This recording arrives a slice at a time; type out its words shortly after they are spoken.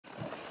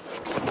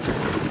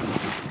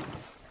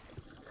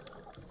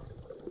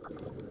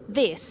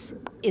This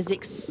is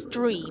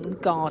extreme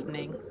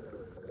gardening.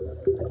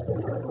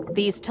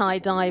 These Thai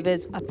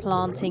divers are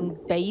planting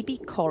baby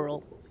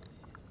coral.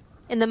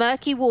 In the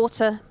murky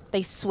water,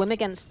 they swim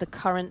against the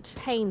current,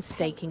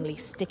 painstakingly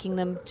sticking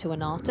them to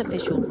an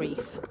artificial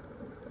reef.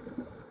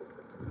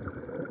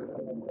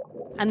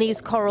 And these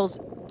corals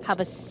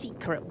have a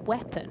secret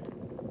weapon.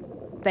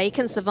 They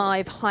can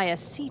survive higher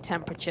sea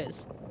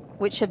temperatures,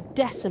 which have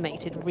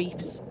decimated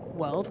reefs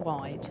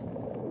worldwide.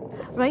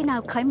 Right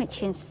now, climate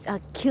change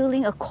are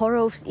killing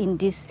corals in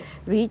these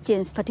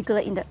regions,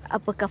 particularly in the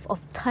upper Gulf of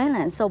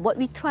Thailand. So what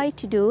we try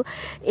to do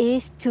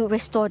is to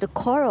restore the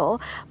coral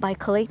by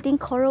collecting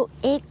coral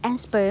egg and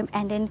sperm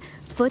and then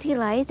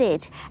fertilize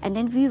it. And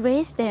then we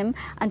raise them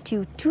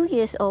until 2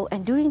 years old.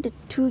 And during the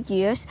 2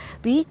 years,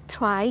 we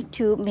try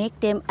to make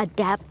them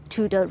adapt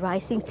to the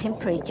rising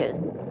temperatures.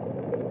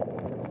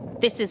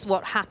 This is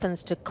what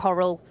happens to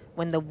coral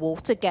when the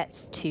water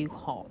gets too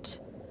hot.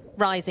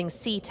 Rising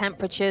sea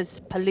temperatures,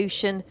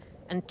 pollution,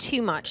 and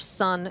too much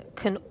sun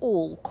can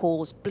all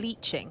cause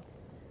bleaching.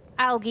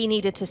 Algae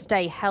needed to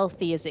stay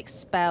healthy is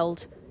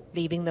expelled,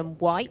 leaving them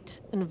white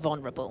and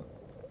vulnerable.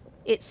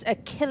 It's a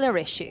killer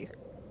issue.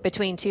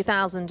 Between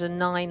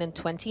 2009 and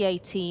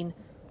 2018,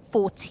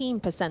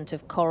 14%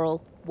 of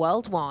coral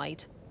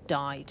worldwide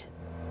died.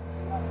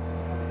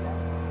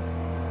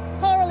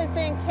 Coral is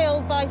being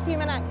killed by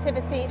human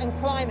activity and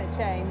climate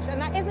change, and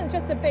that isn't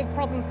just a big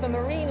problem for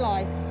marine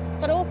life,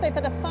 but also for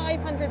the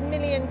 500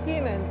 million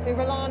humans who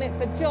rely on it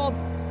for jobs,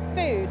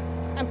 food,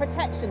 and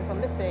protection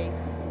from the sea.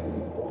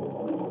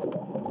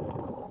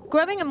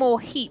 Growing a more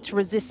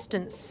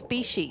heat-resistant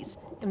species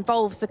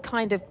involves a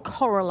kind of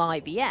coral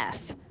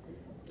IVF.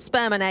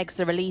 Sperm and eggs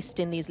are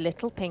released in these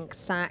little pink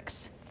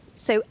sacs.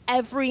 So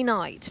every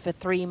night for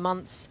 3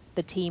 months,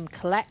 the team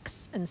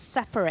collects and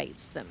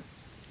separates them.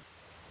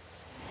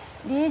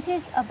 This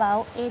is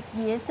about 8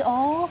 years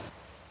old.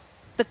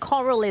 The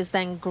coral is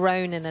then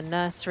grown in a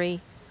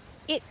nursery.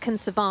 It can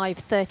survive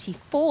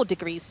 34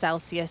 degrees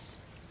Celsius,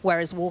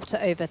 whereas water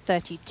over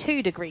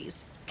 32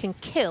 degrees can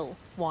kill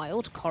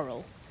wild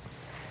coral.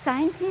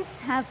 Scientists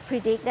have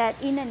predicted that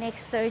in the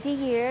next 30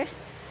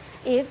 years,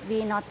 if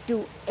we not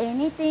do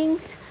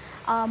anything,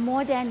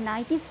 more than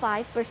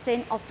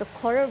 95% of the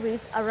coral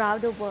reef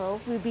around the world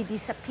will be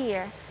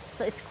disappear.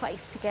 So it's quite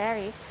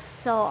scary.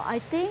 So I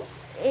think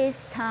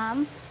it's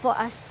time for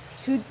us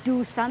to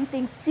do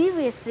something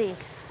seriously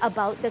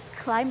about the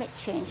climate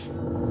change.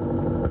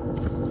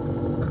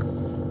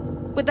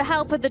 With the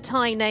help of the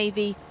Thai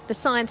Navy, the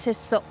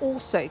scientists are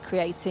also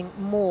creating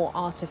more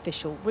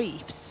artificial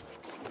reefs.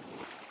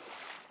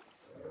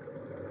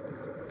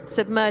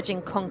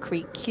 Submerging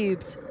concrete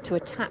cubes to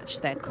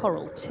attach their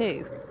coral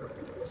to.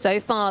 So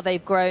far,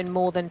 they've grown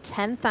more than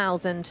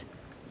 10,000,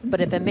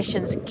 but if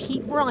emissions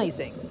keep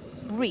rising,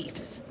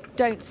 reefs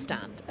don't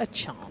stand a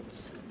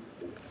chance.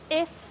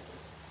 If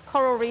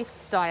coral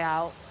reefs die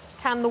out,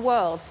 can the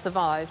world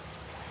survive?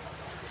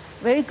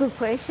 Very good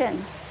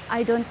question.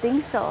 I don't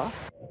think so.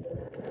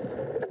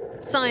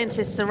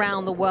 Scientists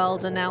around the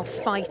world are now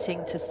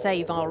fighting to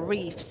save our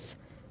reefs,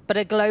 but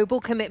a global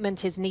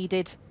commitment is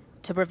needed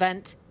to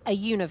prevent a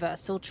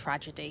universal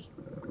tragedy.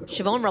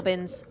 Siobhan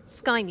Robbins,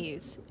 Sky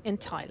News in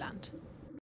Thailand.